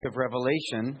Of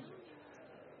Revelation.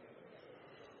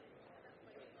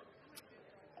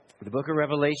 The book of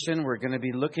Revelation, we're going to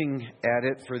be looking at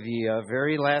it for the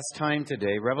very last time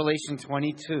today. Revelation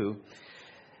 22.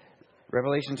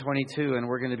 Revelation 22, and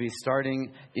we're going to be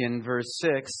starting in verse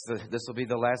 6. This will be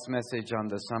the last message on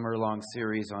the summer-long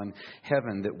series on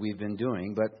heaven that we've been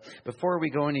doing. But before we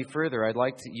go any further, I'd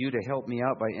like you to help me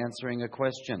out by answering a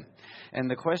question. And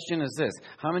the question is this: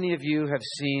 how many of you have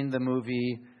seen the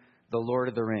movie The Lord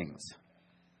of the Rings?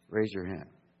 Raise your hand.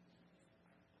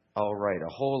 All right,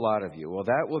 a whole lot of you. Well,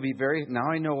 that will be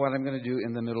now I know what I'm going to do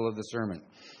in the middle of the sermon.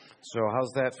 So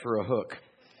how's that for a hook?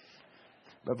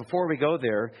 But before we go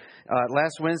there,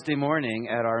 last Wednesday morning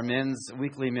at our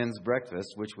weekly men's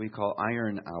breakfast, which we call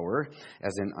Iron Hour,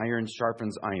 as in iron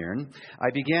sharpens iron, I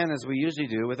began, as we usually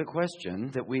do, with a question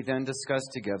that we then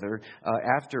discussed together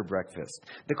after breakfast.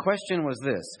 The question was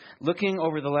this: looking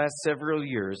over the last several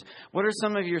years, what are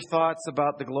some of your thoughts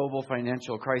about the global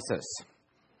financial crisis?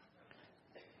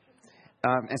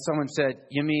 And someone said,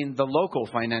 "You mean the local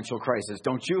financial crisis,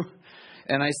 don't you?"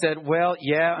 And I said, well,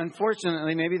 yeah,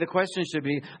 unfortunately, maybe the question should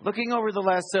be, looking over the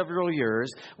last several years,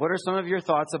 what are some of your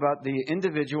thoughts about the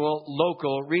individual,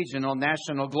 local, regional,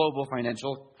 national, global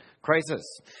financial crisis?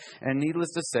 And needless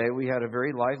to say, we had a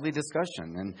very lively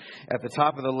discussion. And at the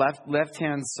top of the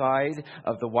left-hand side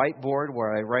of the whiteboard,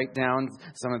 where I write down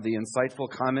some of the insightful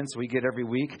comments we get every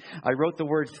week, I wrote the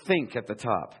word think at the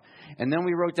top. And then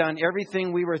we wrote down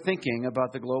everything we were thinking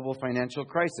about the global financial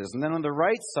crisis. And then on the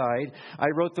right side, I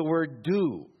wrote the word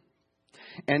do.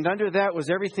 And under that was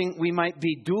everything we might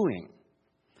be doing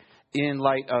in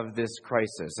light of this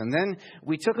crisis. And then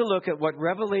we took a look at what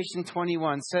Revelation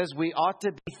 21 says we ought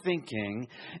to be thinking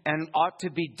and ought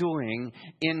to be doing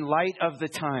in light of the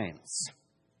times.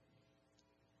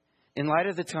 In light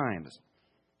of the times.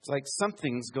 It's like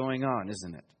something's going on,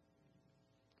 isn't it?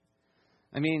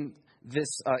 I mean,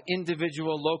 this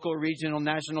individual, local, regional,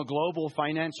 national, global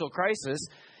financial crisis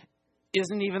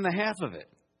isn't even the half of it,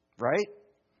 right?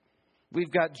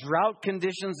 We've got drought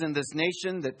conditions in this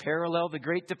nation that parallel the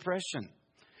Great Depression.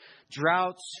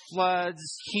 Droughts, floods,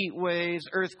 heat waves,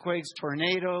 earthquakes,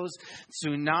 tornadoes,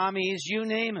 tsunamis, you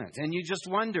name it. And you just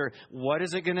wonder, what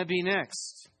is it going to be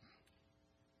next?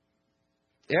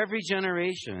 Every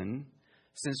generation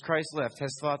since Christ left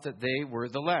has thought that they were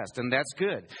the last. And that's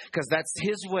good, because that's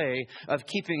His way of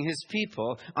keeping His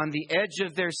people on the edge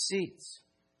of their seats.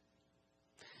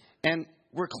 And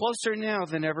we're closer now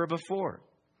than ever before.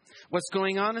 What's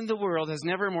going on in the world has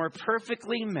never more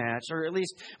perfectly matched, or at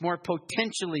least more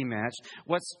potentially matched,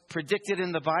 what's predicted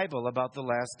in the Bible about the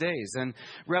last days. And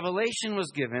Revelation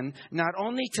was given not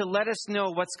only to let us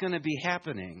know what's going to be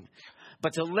happening,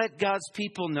 but to let God's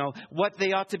people know what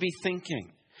they ought to be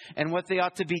thinking and what they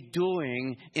ought to be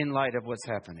doing in light of what's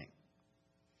happening.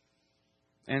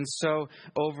 And so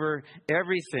over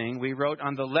everything, we wrote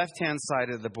on the left-hand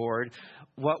side of the board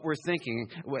what we're thinking.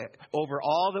 Over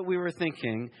all that we were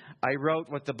thinking, I wrote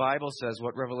what the Bible says,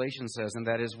 what Revelation says, and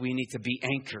that is we need to be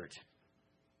anchored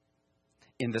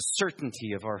in the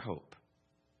certainty of our hope.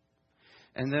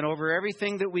 And then over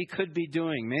everything that we could be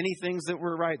doing, many things that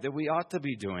were right, that we ought to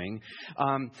be doing,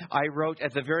 I wrote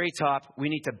at the very top, we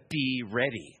need to be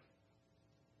ready.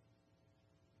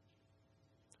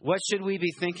 What should we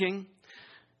be thinking?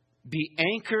 Be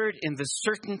anchored in the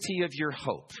certainty of your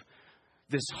hope.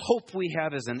 This hope we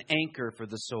have is an anchor for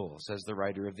the soul, says the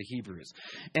writer of the Hebrews.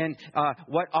 And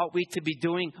what ought we to be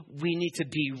doing? We need to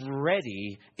be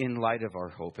ready in light of our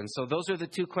hope. And so those are the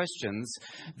two questions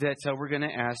that we're going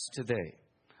to ask today.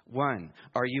 One,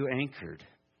 are you anchored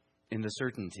in the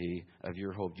certainty of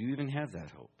your hope? Do you even have that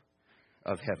hope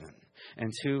of heaven? And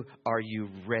two, are you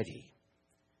ready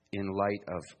in light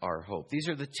of our hope? These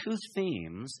are the two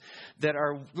themes that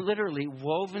are literally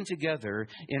woven together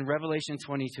in Revelation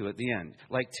 22 at the end,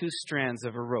 like two strands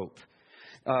of a rope.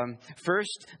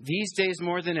 First, these days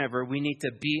more than ever, we need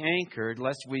to be anchored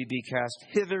lest we be cast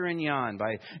hither and yon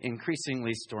by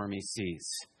increasingly stormy seas.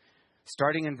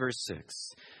 Starting in verse 6.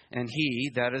 And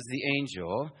he, that is the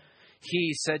angel,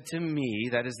 he said to me,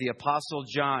 that is the Apostle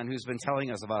John, who's been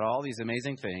telling us about all these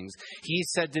amazing things. He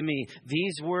said to me,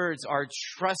 these words are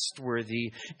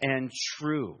trustworthy and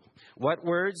true. What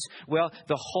words? Well,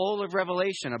 the whole of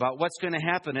Revelation about what's going to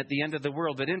happen at the end of the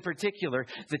world, but in particular,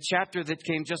 the chapter that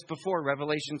came just before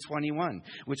Revelation 21,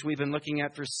 which we've been looking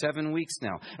at for 7 weeks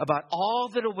now, about all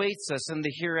that awaits us in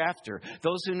the hereafter,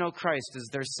 those who know Christ as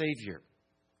their Savior.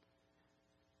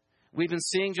 We've been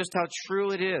seeing just how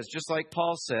true it is, just like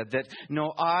Paul said, that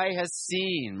no eye has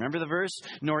seen, remember the verse?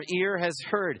 Nor ear has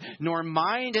heard, nor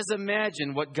mind has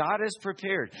imagined what God has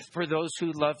prepared for those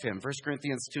who love Him. 1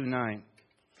 Corinthians 2:9.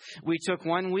 We took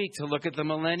 1 week to look at the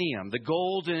millennium, the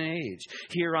golden age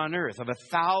here on earth of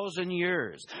 1,000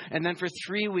 years. And then for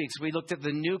 3 weeks, we looked at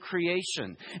the new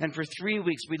creation. And for 3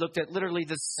 weeks, we looked at literally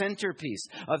the centerpiece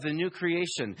of the new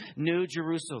creation, New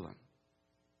Jerusalem.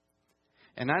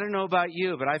 And I don't know about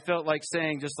you, but I felt like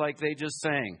saying, just like they just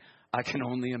sang, I can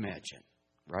only imagine,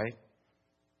 right?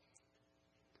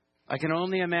 I can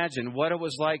only imagine what it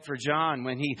was like for John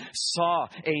when he saw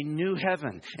a new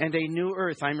heaven and a new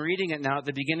earth. I'm reading it now at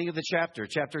the beginning of the chapter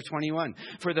 21.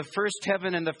 For the first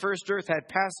heaven and the first earth had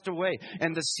passed away,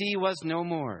 and the sea was no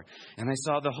more. And I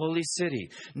saw the holy city,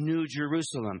 New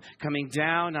Jerusalem, coming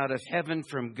down out of heaven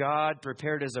from God,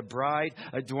 prepared as a bride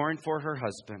adorned for her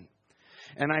husband.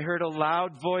 And I heard a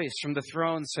loud voice from the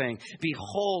throne saying,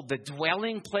 behold, the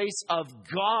dwelling place of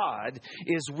God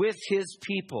is with his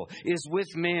people, is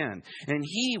with man. And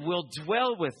he will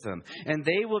dwell with them, and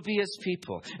they will be his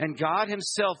people. And God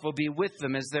himself will be with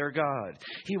them as their God.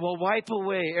 He will wipe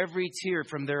away every tear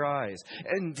from their eyes,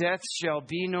 and death shall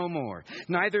be no more.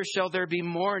 Neither shall there be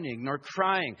mourning, nor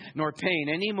crying, nor pain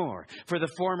any more, for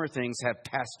the former things have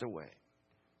passed away.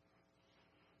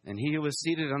 And he who was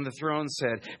seated on the throne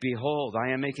said, behold,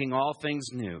 I am making all things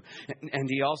new. And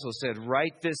he also said,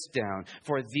 write this down,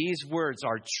 for these words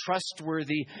are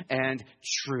trustworthy and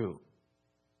true.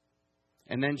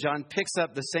 And then John picks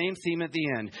up the same theme at the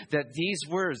end, that these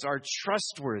words are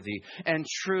trustworthy and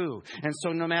true. And so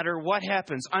no matter what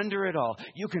happens under it all,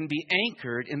 you can be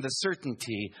anchored in the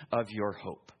certainty of your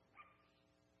hope.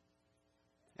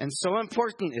 And so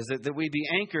important is it that we be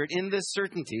anchored in this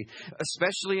certainty,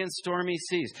 especially in stormy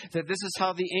seas, that this is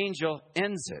how the angel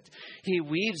ends it. He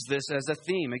weaves this as a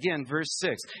theme. Again, verse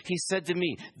 6, he said to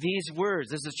me, these words,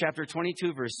 this is chapter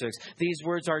 22, verse 6, these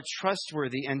words are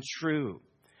trustworthy and true.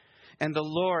 And the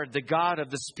Lord, the God of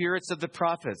the spirits of the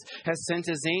prophets, has sent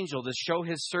his angel to show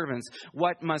his servants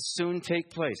what must soon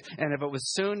take place. And if it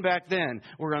was soon back then,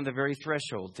 we're on the very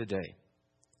threshold today.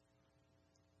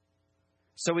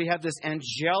 So we have this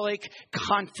angelic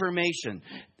confirmation.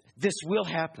 This will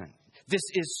happen. This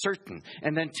is certain.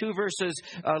 And then 2 verses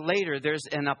later, there's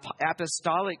an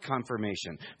apostolic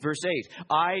confirmation. Verse 8,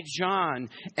 I, John,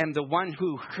 am the one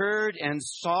who heard and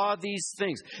saw these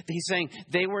things. He's saying,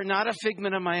 they were not a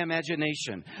figment of my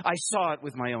imagination. I saw it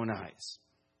with my own eyes.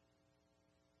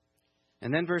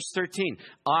 And then verse 13,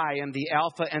 I am the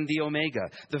Alpha and the Omega,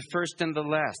 the first and the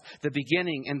last, the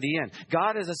beginning and the end.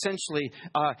 God is essentially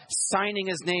signing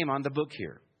his name on the book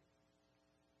here.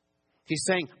 He's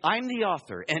saying, I'm the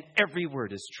author, and every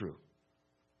word is true.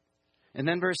 And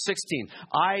then verse 16,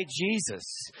 I, Jesus,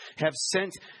 have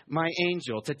sent my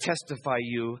angel to testify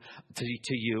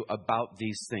to you about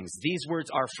these things. These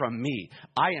words are from me.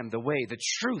 I am the way, the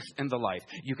truth, and the life.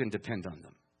 You can depend on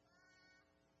them.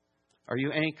 Are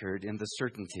you anchored in the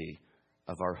certainty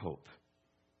of our hope?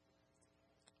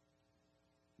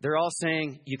 They're all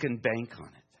saying you can bank on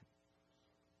it.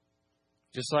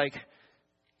 Just like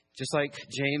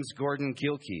James Gordon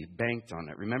Gilkey banked on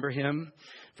it. Remember him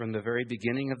from the very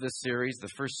beginning of this series, the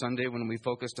first Sunday when we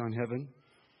focused on heaven?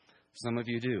 Some of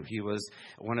you do. He was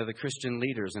one of the Christian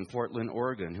leaders in Portland,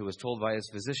 Oregon, who was told by his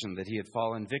physician that he had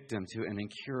fallen victim to an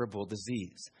incurable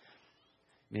disease.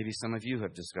 Maybe some of you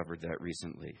have discovered that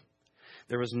recently.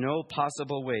 There was no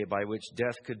possible way by which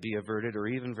death could be averted or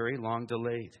even very long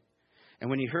delayed. And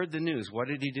when he heard the news, what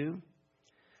did he do?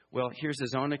 Well, here's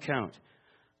his own account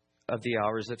of the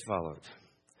hours that followed.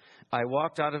 I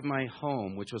walked out of my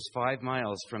home, which was 5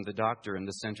 miles from the doctor in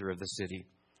the center of the city.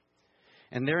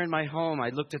 And there in my home, I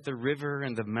looked at the river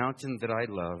and the mountain that I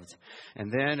loved.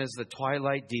 And then as the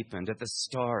twilight deepened, at the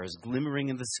stars glimmering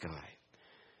in the sky,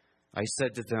 I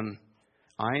said to them,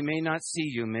 I may not see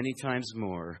you many times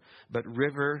more, but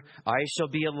river, I shall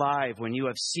be alive when you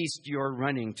have ceased your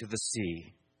running to the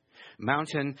sea.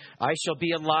 Mountain, I shall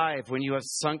be alive when you have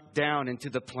sunk down into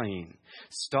the plain.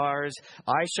 Stars,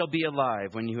 I shall be alive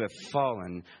when you have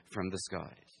fallen from the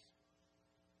skies.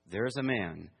 There is a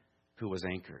man who was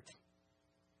anchored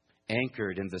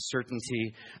in the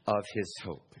certainty of his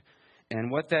hope. And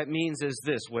what that means is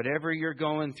this: whatever you're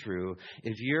going through,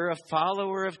 if you're a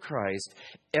follower of Christ,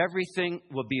 everything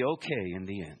will be okay in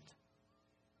the end.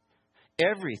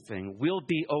 Everything will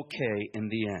be okay in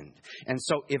the end. And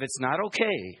so if it's not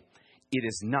okay, it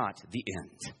is not the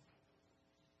end.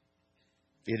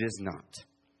 It is not.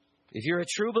 If you're a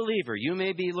true believer, you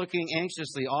may be looking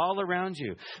anxiously all around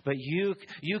you, but you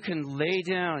can lay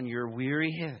down your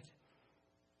weary head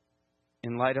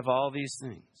in light of all these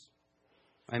things.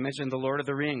 I mentioned The Lord of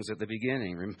the Rings at the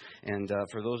beginning. And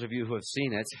for those of you who have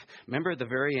seen it, remember at the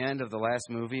very end of the last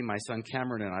movie, my son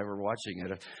Cameron and I were watching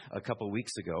it a couple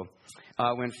weeks ago,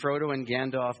 when Frodo and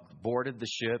Gandalf boarded the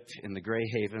ship in the Grey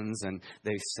Havens and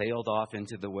they sailed off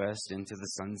into the west, into the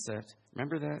sunset.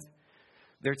 Remember that?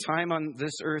 Their time on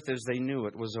this earth as they knew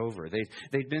it was over.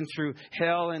 They'd been through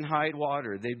hell and high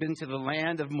water. They'd been to the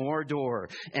land of Mordor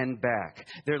and back.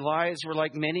 Their lives were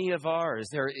like many of ours.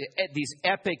 They're these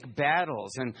epic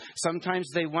battles. And sometimes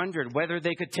they wondered whether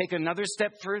they could take another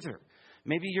step further.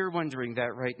 Maybe you're wondering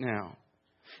that right now.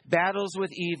 Battles with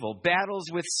evil, battles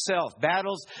with self,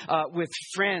 battles with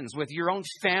friends, with your own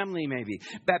family maybe.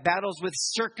 Battles with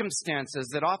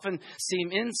circumstances that often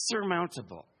seem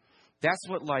insurmountable. That's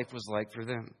what life was like for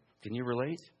them. Can you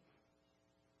relate?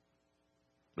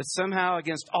 But somehow,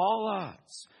 against all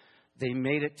odds, they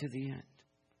made it to the end.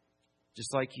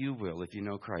 Just like you will if you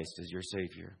know Christ as your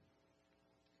Savior.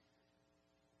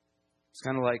 It's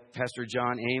kind of like Pastor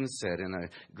John Ames said in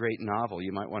a great novel.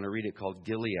 You might want to read it, called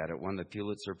Gilead. It won the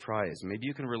Pulitzer Prize. Maybe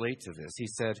you can relate to this. He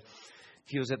said,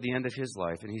 he was at the end of his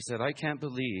life, and he said, I can't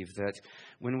believe that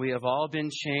when we have all been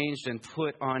changed and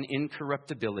put on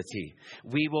incorruptibility,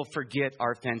 we will forget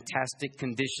our fantastic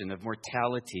condition of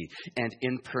mortality and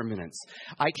impermanence.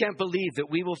 I can't believe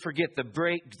that we will forget the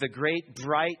great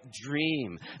bright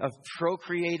dream of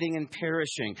procreating and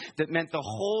perishing that meant the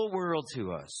whole world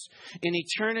to us. In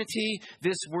eternity,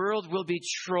 this world will be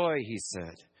Troy, he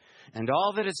said, and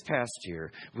all that is past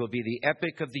here will be the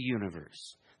epic of the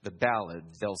universe. The ballad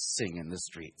they'll sing in the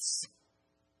streets.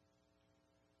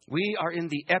 We are in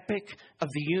the epic of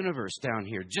the universe down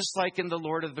here, just like in The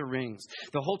Lord of the Rings.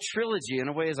 The whole trilogy, in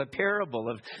a way, is a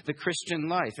parable of the Christian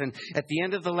life. And at the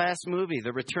end of the last movie,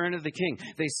 The Return of the King,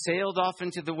 they sailed off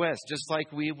into the west, just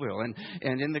like we will.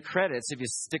 And in the credits, if you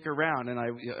stick around, and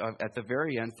at the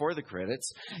very end for the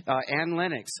credits, Anne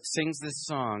Lennox sings this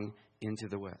song, Into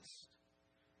the West.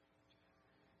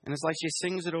 And it's like she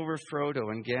sings it over Frodo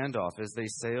and Gandalf as they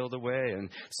sailed away. And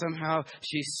somehow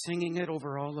she's singing it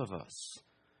over all of us.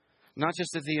 Not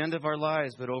just at the end of our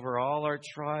lives, but over all our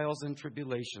trials and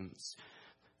tribulations.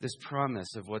 This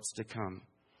promise of what's to come.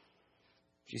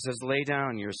 She says, lay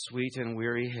down your sweet and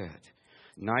weary head.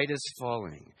 Night is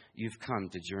falling. You've come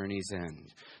to journey's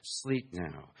end. Sleep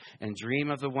now and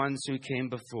dream of the ones who came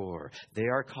before. They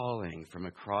are calling from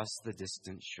across the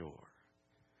distant shore.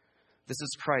 This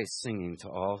is Christ singing to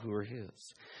all who are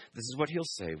his. This is what he'll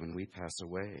say when we pass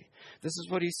away. This is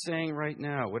what he's saying right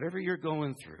now, whatever you're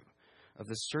going through, of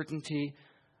the certainty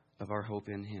of our hope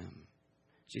in him.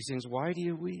 She sings, why do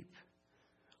you weep?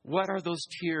 What are those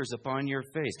tears upon your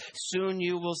face? Soon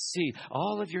you will see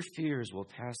all of your fears will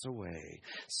pass away.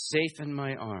 Safe in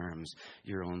my arms,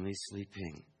 you're only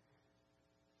sleeping.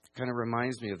 Kind of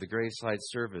reminds me of the graveside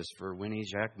service for Winnie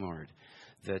Jacquemart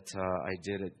that I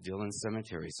did at Dillon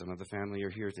Cemetery. Some of the family are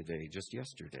here today, just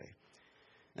yesterday.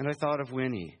 And I thought of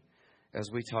Winnie as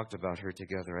we talked about her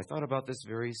together. I thought about this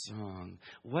very song.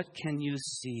 What can you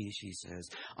see, she says,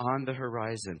 on the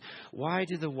horizon? Why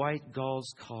do the white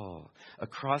gulls call?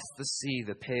 Across the sea,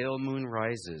 the pale moon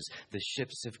rises. The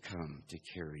ships have come to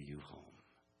carry you home.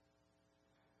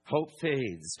 Hope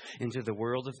fades into the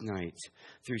world of night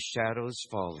through shadows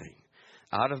falling.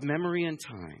 Out of memory and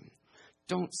time,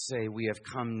 don't say we have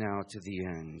come now to the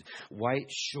end. White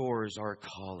shores are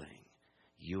calling.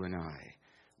 You and I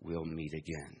will meet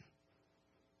again.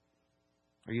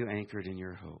 Are you anchored in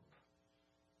your hope?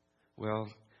 Well,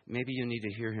 maybe you need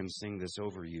to hear him sing this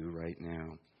over you right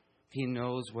now. He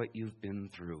knows what you've been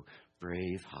through.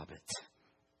 Brave hobbit.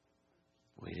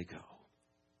 Way to go.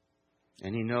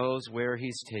 And he knows where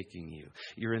he's taking you.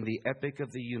 You're in the epic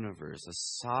of the universe, a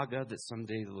saga that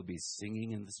someday they'll be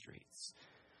singing in the streets.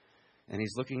 And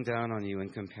he's looking down on you in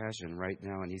compassion right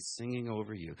now, and he's singing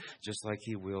over you, just like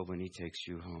he will when he takes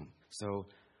you home. So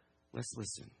let's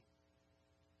listen.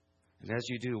 And as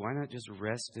you do, why not just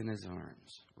rest in his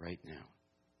arms right now?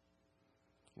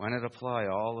 Why not apply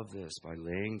all of this by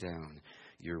laying down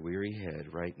your weary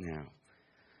head right now,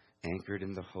 anchored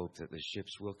in the hope that the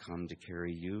ships will come to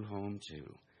carry you home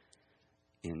too,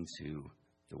 into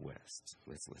the West.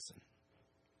 Let's listen.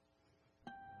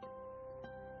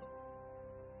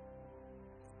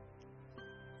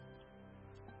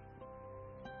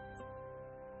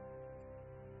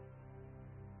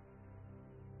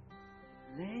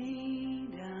 Lay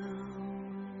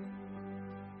down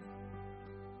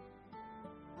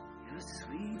your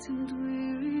sweet and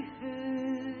weary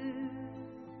head.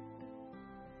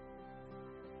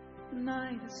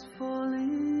 Night is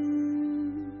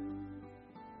falling.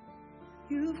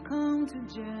 You've come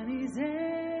to journey's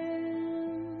end.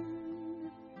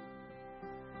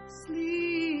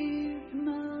 Sleep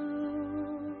now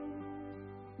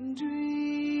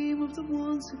of the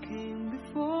ones who came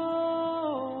before.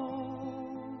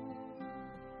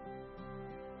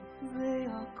 They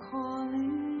are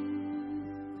calling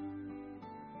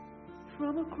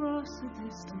from across the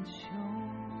distant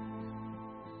shore.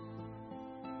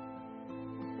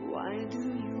 Why do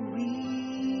you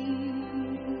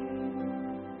weep?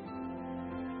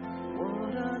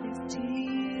 What are these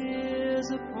tears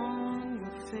upon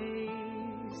your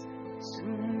face?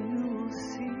 Soon you will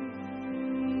see.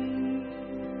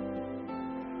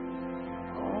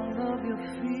 All of your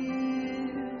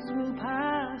fears will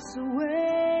pass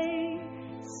away,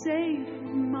 safe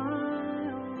from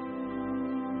my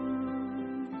arms.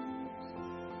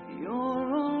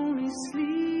 You're only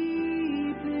sleeping.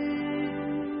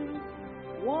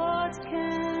 What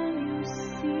can you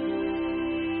see?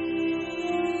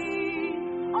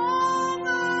 On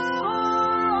the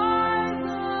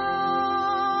horizon,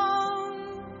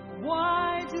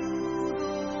 why do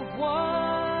the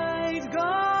white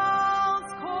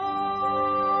gulls call?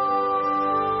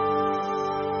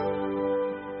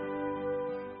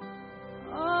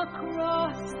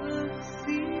 Across the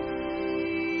sea,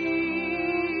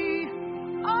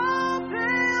 a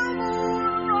pale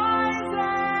moon rises.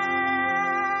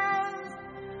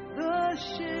 The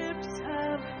ships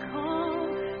have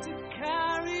come to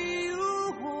carry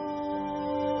you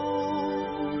home.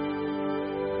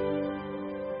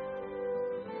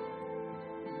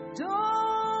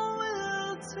 Dawn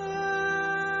will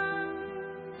turn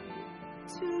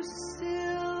to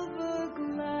silver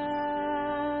glass.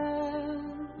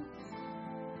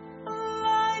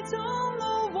 Light on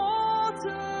the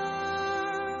water,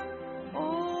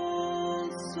 all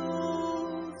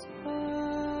souls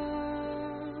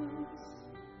pass.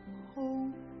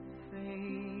 Hope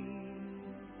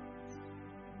fades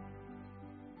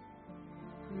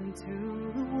into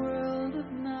the world of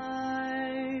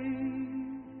night,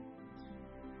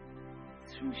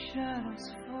 through shadows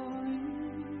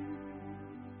falling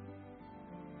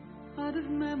out of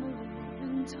memory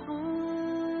and time.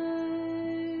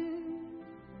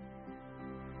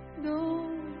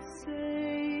 Don't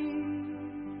say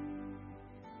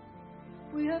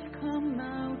we have come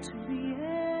now to the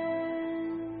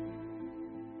end.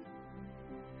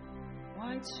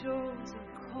 White shores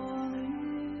are calling.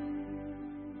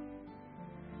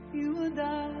 You and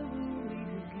I will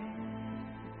meet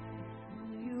again.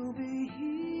 You'll be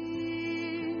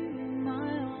here in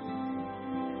my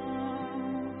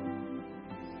arms,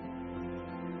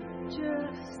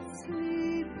 just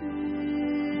sleeping.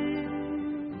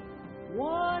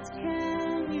 What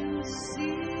can you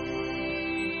see?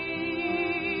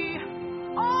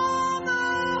 On the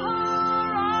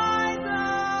horizon,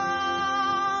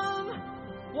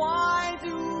 why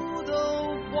do the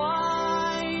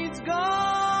white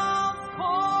gulls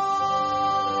call?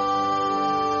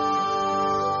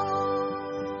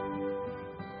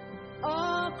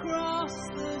 Across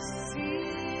the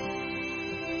sea,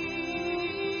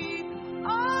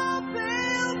 a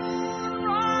pale moon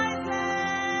rises.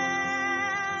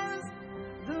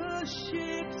 The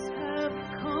ships have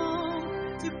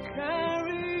come to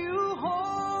carry you home.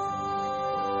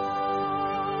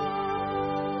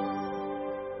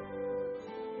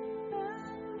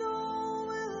 And all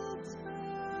will turn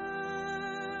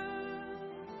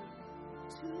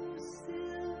to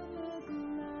silver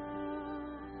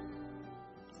glass.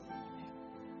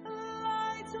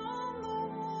 Light on the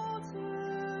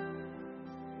water,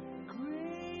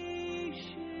 gray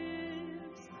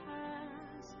ships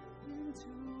pass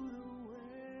into the west.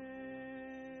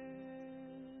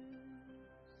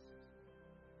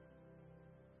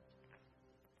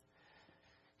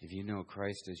 If you know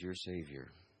Christ as your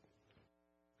Savior,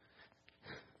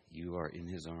 you are in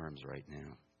His arms right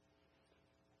now.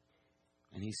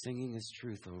 And He's singing His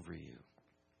truth over you.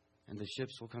 And the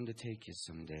ships will come to take you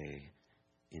someday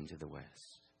into the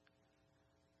west.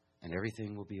 And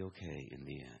everything will be okay in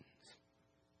the end.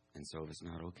 And so if it's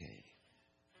not okay,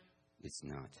 it's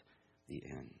not the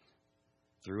end.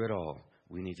 Through it all,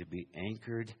 we need to be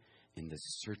anchored in the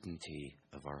certainty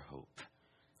of our hope.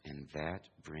 And that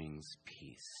brings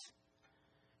peace.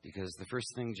 Because the first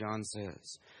thing John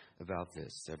says about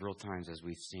this several times, as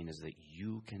we've seen, is that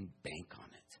you can bank on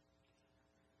it.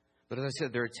 But as I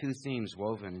said, there are two themes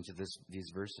woven into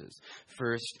these verses.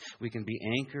 First, we can be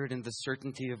anchored in the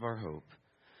certainty of our hope.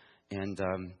 And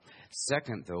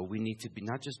second, though, we need to be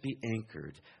not just be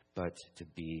anchored, but to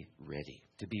be ready.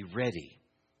 To be ready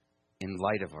in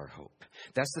light of our hope.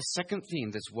 That's the second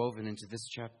theme that's woven into this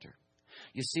chapter.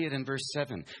 You see it in verse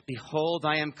 7. Behold,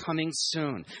 I am coming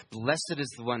soon. Blessed is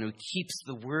the one who keeps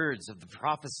the words of the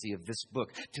prophecy of this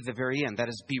book to the very end. That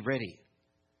is, be ready.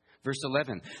 Verse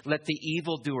 11, let the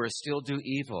evildoer still do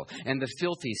evil, and the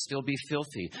filthy still be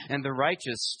filthy, and the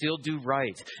righteous still do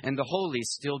right, and the holy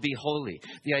still be holy.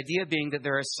 The idea being that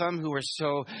there are some who are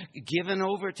so given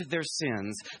over to their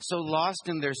sins, so lost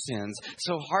in their sins,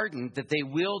 so hardened that they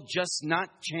will just not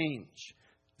change.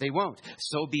 They won't.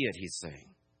 So be it, he's saying.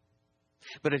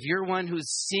 But if you're one who's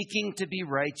seeking to be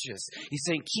righteous, he's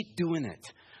saying, keep doing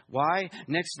it. Why?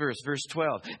 Next verse, verse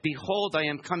 12. Behold, I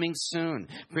am coming soon,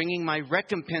 bringing my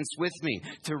recompense with me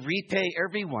to repay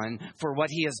everyone for what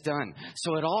he has done.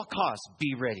 So at all costs,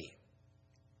 be ready.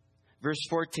 Verse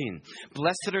 14,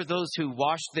 blessed are those who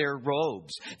wash their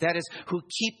robes, that is, who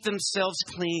keep themselves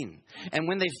clean. And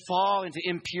when they fall into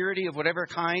impurity of whatever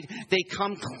kind, they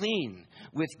come clean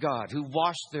with God, who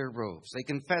wash their robes. They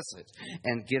confess it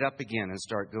and get up again and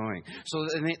start going. So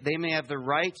that they may have the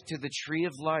right to the tree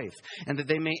of life, and that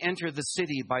they may enter the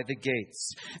city by the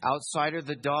gates. Outside are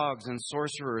the dogs and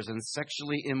sorcerers and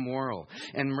sexually immoral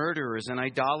and murderers and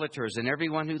idolaters and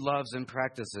everyone who loves and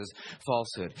practices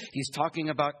falsehood. He's talking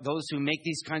about those who make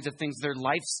these kinds of things their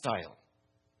lifestyle.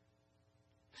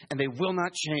 And they will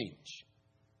not change.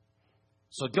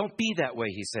 So don't be that way,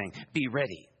 he's saying. Be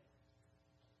ready.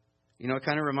 You know, it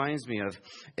kind of reminds me of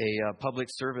a public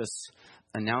service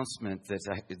announcement that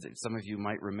some of you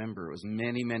might remember. It was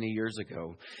many, many years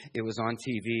ago. It was on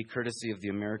TV, courtesy of the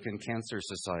American Cancer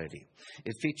Society.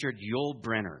 It featured Yul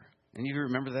Brynner. Any of you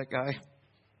remember that guy?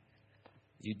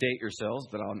 You date yourselves,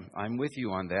 but I'm with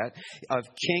you on that. Of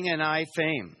King and I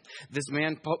fame. This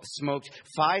man smoked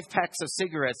 5 packs of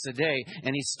cigarettes a day,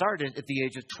 and he started at the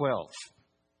age of 12.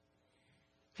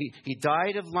 He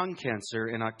died of lung cancer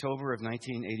in October of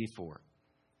 1984.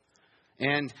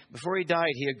 And before he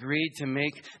died, he agreed to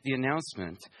make the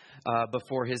announcement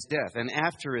before his death. And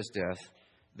after his death,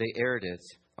 they aired it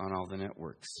on all the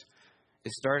networks.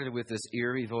 It started with this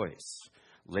eerie voice.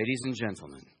 Ladies and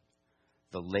gentlemen,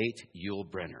 the late Yul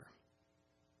Brynner.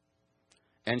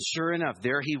 And sure enough,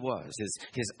 there he was,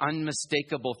 his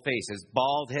unmistakable face, his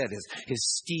bald head,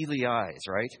 his steely eyes,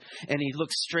 right? And he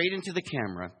looked straight into the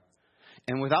camera.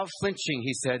 And without flinching,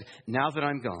 he said, now that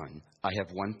I'm gone, I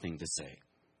have one thing to say.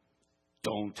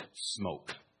 Don't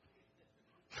smoke.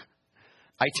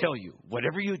 I tell you,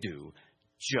 whatever you do,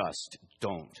 just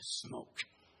don't smoke.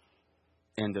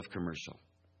 End of commercial.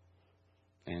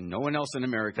 And no one else in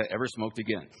America ever smoked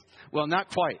again. Well, not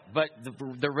quite, but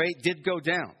the rate did go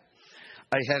down.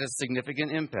 It had a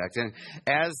significant impact. And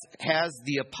as has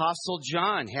the Apostle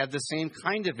John had the same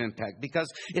kind of impact,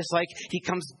 because it's like he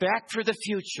comes back for the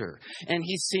future and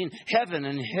he's seen heaven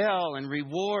and hell and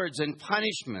rewards and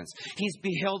punishments. He's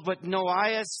beheld what no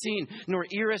eye has seen, nor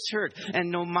ear has heard,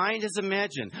 and no mind has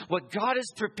imagined. What God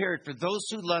has prepared for those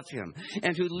who love him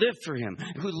and who live for him,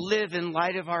 who live in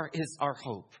light of our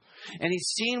hope. And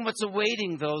he's seen what's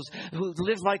awaiting those who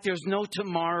live like there's no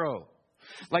tomorrow.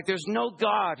 Like there's no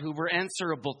God who we're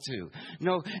answerable to.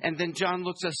 No. And then John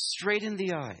looks us straight in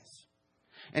the eyes.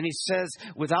 And he says,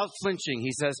 without flinching,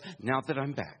 he says, now that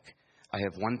I'm back, I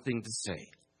have one thing to say.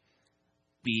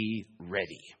 Be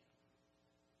ready.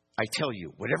 I tell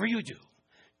you, whatever you do,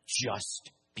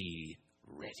 just be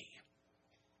ready.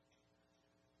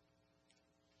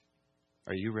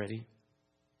 Are you ready?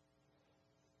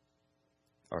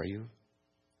 Are you?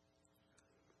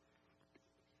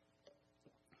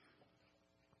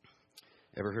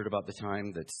 Ever heard about the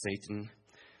time that Satan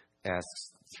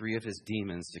asks 3 of his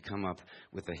demons to come up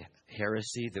with a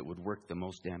heresy that would work the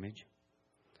most damage?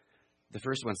 The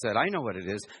first one said, I know what it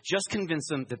is. Just convince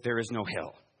them that there is no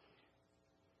hell.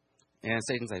 And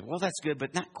Satan said, well, that's good,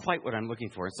 but not quite what I'm looking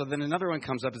for. And so then another one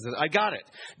comes up and says, I got it.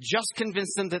 Just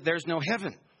convince them that there's no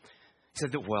heaven. He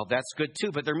said, well, that's good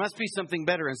too, but there must be something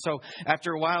better. And so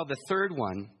after a while, the third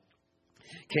one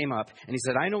came up and he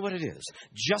said, I know what it is.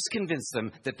 Just convince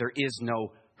them that there is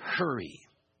no hurry.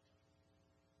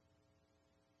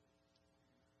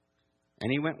 And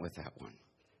he went with that one.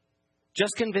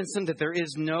 Just convince them that there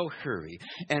is no hurry.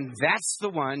 And that's the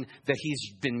one that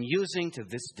he's been using to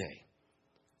this day.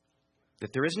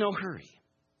 That there is no hurry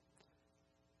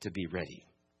to be ready.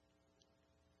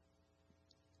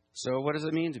 So what does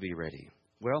it mean to be ready?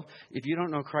 Well, if you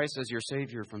don't know Christ as your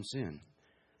Savior from sin,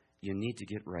 you need to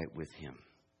get right with him.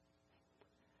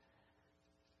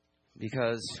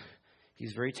 Because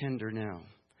he's very tender now,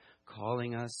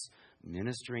 calling us,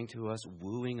 ministering to us,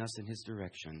 wooing us in his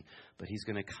direction. But he's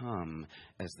going to come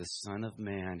as the Son of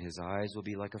Man. His eyes will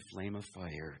be like a flame of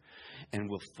fire and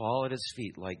will fall at his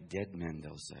feet like dead men,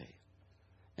 they'll say.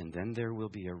 And then there will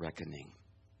be a reckoning.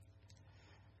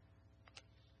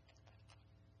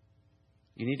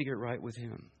 You need to get right with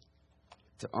him.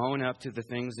 to own up to the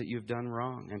things that you've done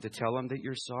wrong and to tell Him that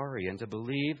you're sorry and to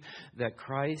believe that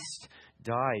Christ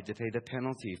died to pay the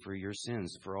penalty for your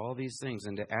sins, for all these things,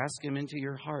 and to ask Him into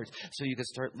your heart so you can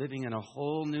start living in a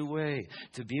whole new way,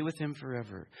 to be with Him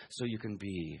forever, so you can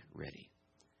be ready.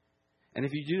 And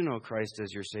if you do know Christ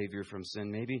as your Savior from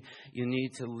sin, maybe you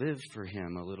need to live for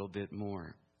Him a little bit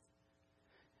more,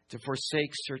 to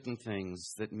forsake certain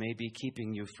things that may be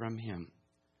keeping you from Him.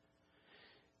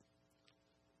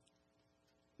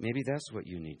 Maybe that's what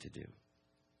you need to do.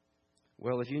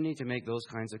 Well, if you need to make those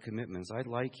kinds of commitments, I'd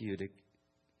like you to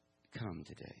come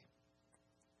today.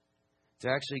 To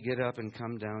actually get up and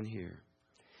come down here.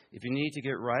 If you need to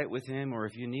get right with Him, or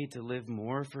if you need to live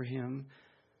more for Him,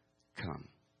 come.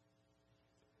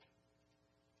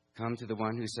 Come to the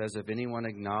one who says, if anyone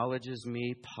acknowledges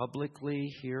me publicly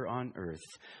here on earth,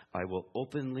 I will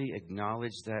openly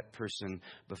acknowledge that person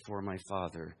before my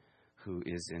Father who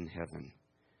is in heaven.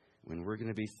 When we're going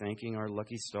to be thanking our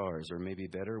lucky stars, or maybe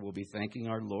better, we'll be thanking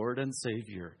our Lord and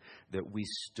Savior that we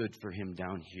stood for Him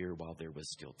down here while there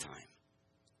was still time.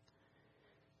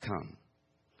 Come.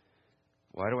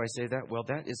 Why do I say that? Well,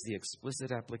 that is the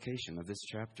explicit application of this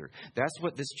chapter. That's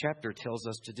what this chapter tells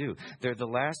us to do. They're the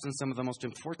last and some of the most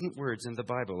important words in the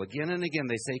Bible. Again and again,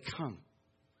 they say, come.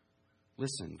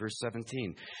 Listen, verse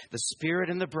 17. The Spirit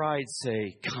and the bride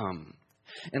say, come.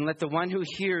 And let the one who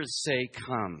hears say,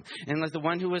 come. And let the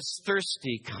one who is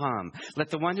thirsty come. Let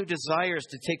the one who desires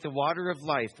to take the water of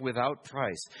life without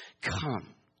price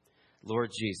come, Lord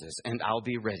Jesus, and I'll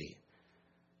be ready.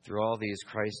 Through all these,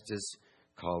 Christ is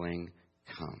calling,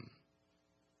 come.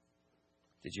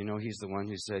 Did you know He's the one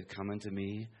who said, come unto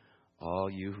me, all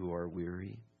you who are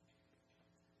weary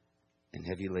and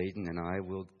heavy laden, and I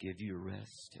will give you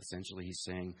rest? Essentially, He's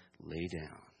saying, lay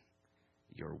down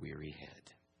your weary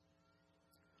head.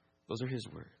 Those are His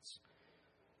words.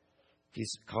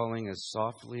 He's calling as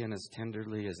softly and as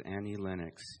tenderly as Annie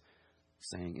Lennox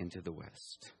sang Into the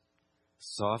West.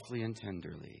 Softly and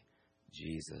tenderly,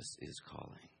 Jesus is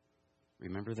calling.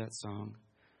 Remember that song?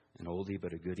 An oldie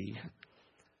but a goodie.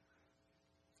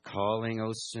 Calling,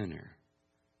 O sinner,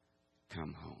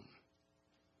 come home.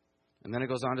 And then it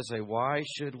goes on to say, why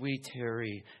should we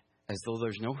tarry as though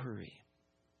there's no hurry?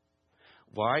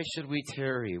 Why should we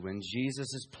tarry when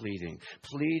Jesus is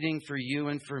pleading for you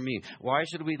and for me? Why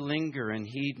should we linger and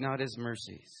heed not His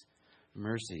mercies?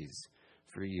 Mercies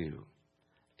for you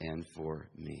and for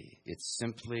me. It's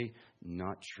simply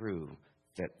not true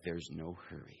that there's no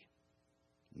hurry.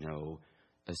 No,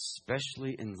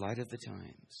 especially in light of the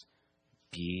times.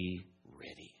 Be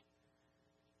ready.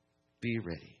 Be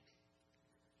ready.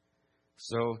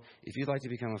 So, if you'd like to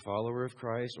become a follower of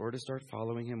Christ, or to start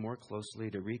following Him more closely,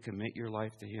 to recommit your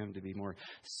life to Him, to be more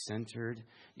centered,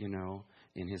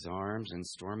 in His arms in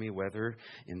stormy weather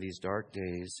in these dark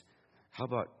days, how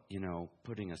about,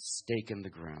 putting a stake in the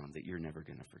ground that you're never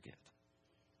going to forget?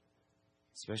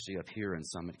 Especially up here in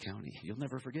Summit County. You'll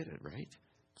never forget it, right?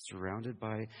 Surrounded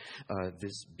by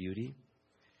this beauty.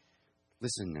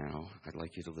 Listen now. I'd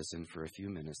like you to listen for a few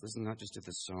minutes. Listen not just to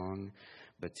the song,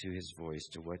 but to His voice,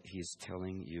 to what He's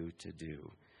telling you to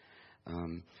do.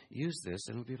 Use this,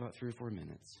 and it'll be about 3 or 4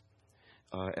 minutes,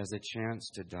 as a chance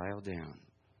to dial down,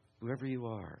 whoever you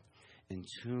are, and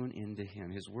tune into Him.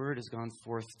 His word has gone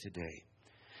forth today.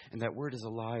 And that word is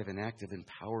alive and active and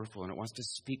powerful, and it wants to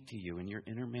speak to you and your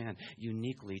inner man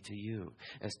uniquely to you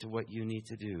as to what you need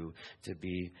to do to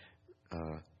be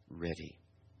ready.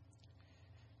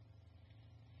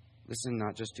 Listen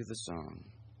not just to the song,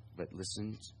 but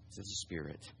listen to the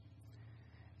Spirit.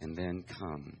 And then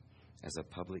come as a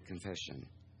public confession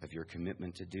of your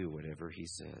commitment to do whatever He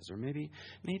says. Or maybe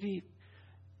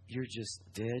you're just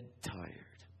dead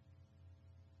tired.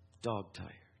 Dog tired.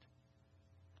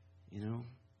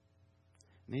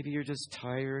 Maybe you're just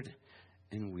tired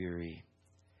and weary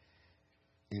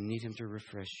and need Him to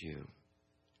refresh you.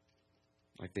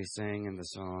 Like they sang in the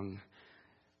song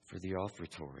for the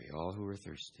offertory, all who are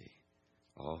thirsty.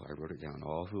 I wrote it down,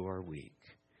 all who are weak,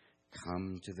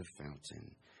 come to the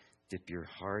fountain. Dip your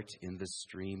heart in the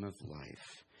stream of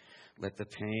life. Let the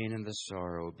pain and the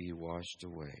sorrow be washed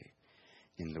away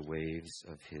in the waves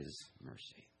of His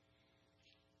mercy.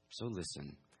 So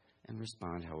listen and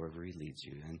respond however He leads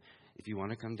you. And if you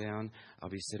want to come down, I'll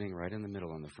be sitting right in the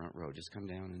middle on the front row. Just come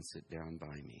down and sit down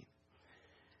by me.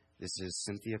 This is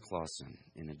Cynthia Clausen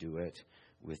in a duet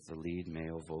with the lead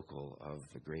male vocal of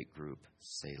the great group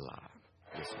Selah.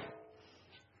 Listen.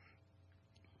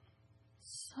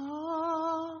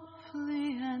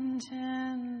 Softly and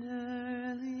tenderly,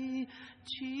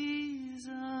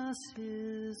 Jesus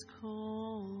is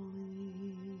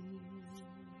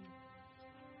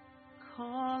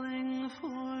calling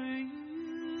for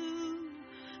you.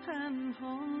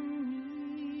 for me.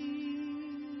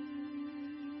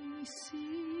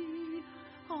 See,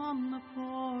 on the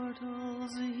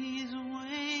portals he's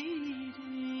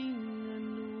waiting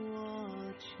and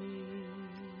watching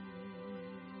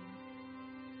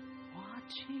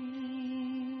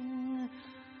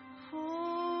for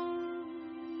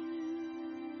you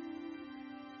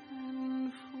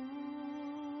and for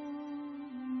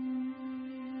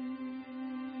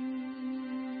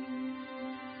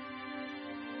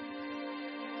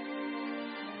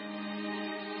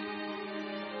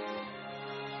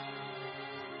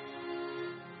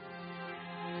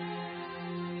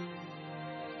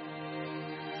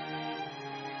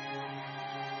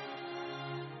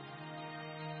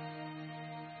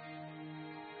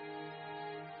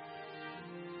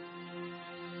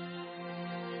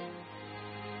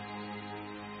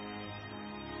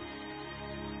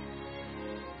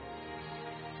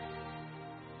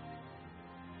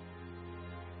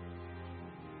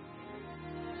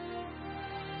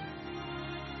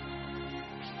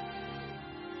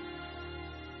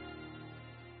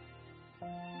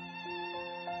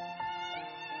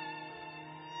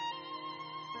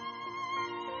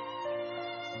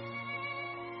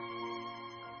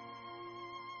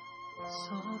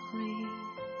softly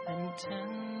and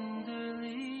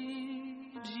tenderly,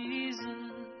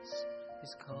 Jesus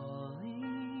is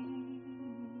calling,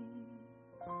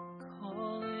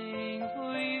 calling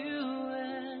for you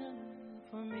and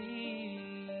for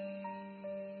me.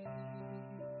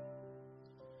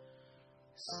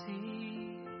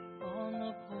 See, on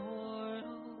the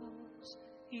portals,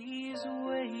 he's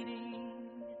waiting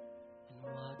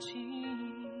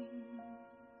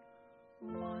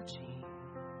and watching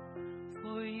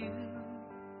for you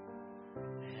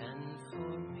and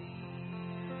for me.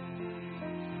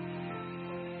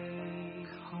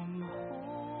 Come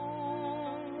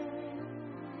home,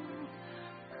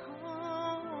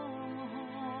 come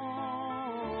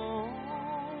home.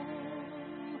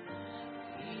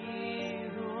 Ye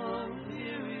who are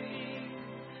weary,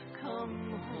 come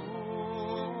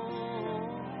home.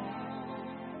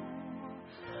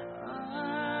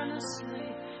 Earnestly,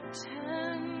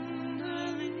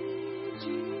 tenderly,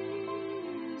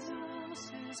 Jesus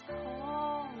is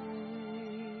calling,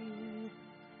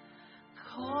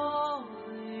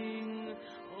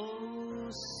 oh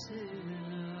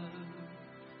sinner,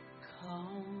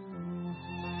 come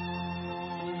home.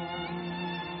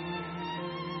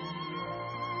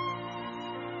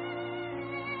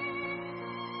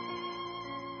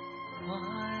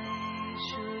 Why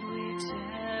should we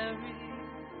tarry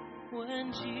when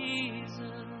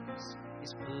Jesus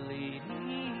is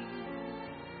pleading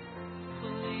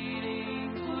for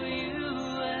you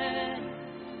and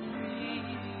me?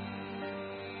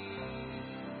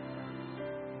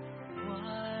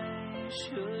 Why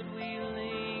should we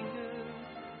linger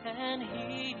and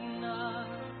heed not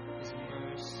his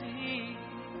mercies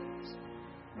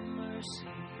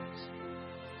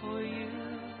for you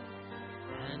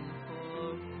and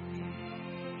for me?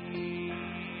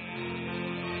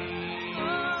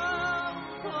 Oh,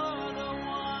 for the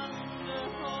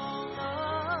wonderful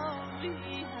love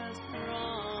he has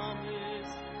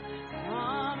promised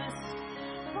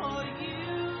for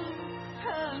you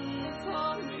and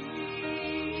for me.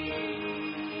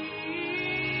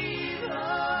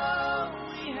 Though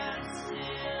we have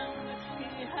sinned, he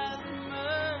has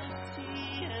mercy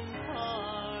and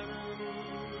pardon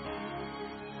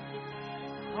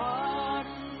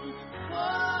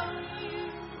for you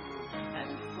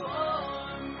and for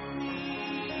me.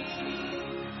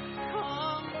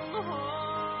 Come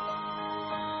home,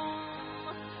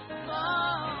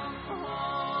 come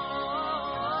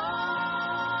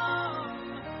home.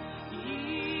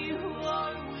 Ye who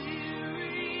are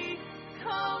weary,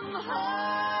 come home.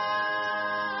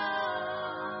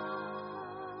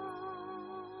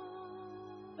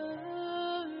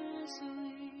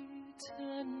 Earnestly,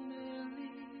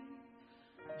 tenderly,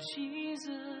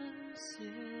 Jesus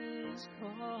is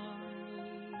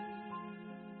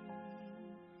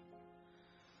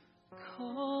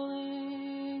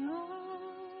calling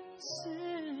on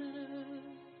sinner,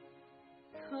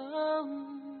 come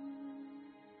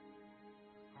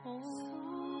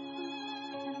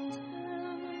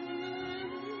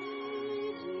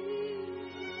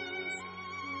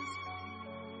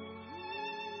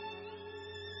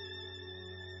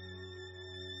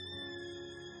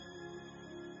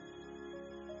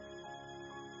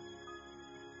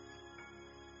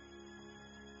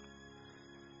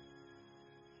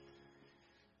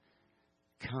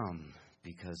Come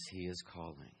because he is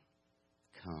calling.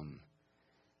 Come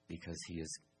because he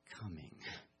is coming.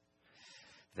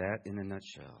 That, in a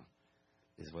nutshell,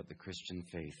 is what the Christian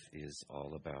faith is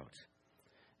all about.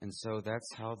 And so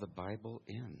that's how the Bible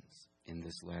ends in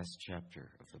this last chapter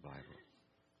of the Bible.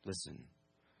 Listen,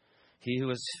 he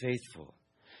who is faithful,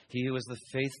 he who is the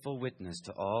faithful witness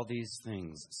to all these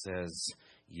things says,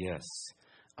 yes,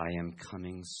 I am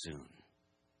coming soon.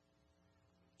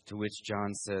 To which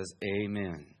John says,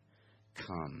 amen.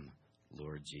 Come,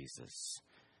 Lord Jesus.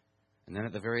 And then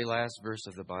at the very last verse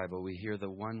of the Bible, we hear the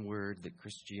one word that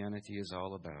Christianity is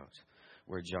all about,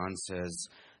 where John says,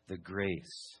 the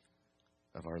grace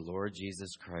of our Lord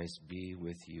Jesus Christ be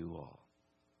with you all.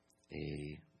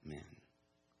 Amen.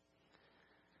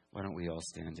 Why don't we all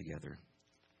stand together?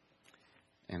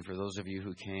 And for those of you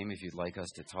who came, if you'd like us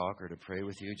to talk or to pray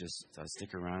with you, just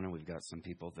stick around, and we've got some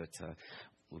people that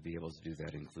will be able to do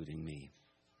that, including me.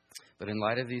 But in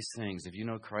light of these things, if you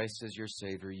know Christ as your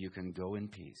Savior, you can go in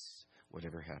peace,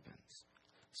 whatever happens.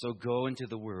 So go into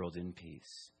the world in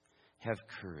peace. Have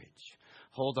courage.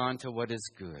 Hold on to what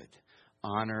is good.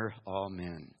 Honor all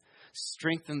men.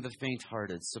 Strengthen the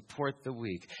faint-hearted. Support the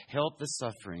weak. Help the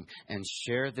suffering. And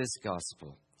share this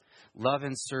gospel. Love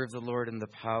and serve the Lord in the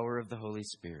power of the Holy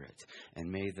Spirit. And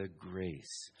may the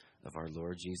grace of our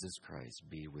Lord Jesus Christ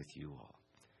be with you all.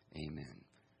 Amen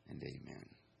and amen.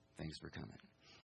 Thanks for coming.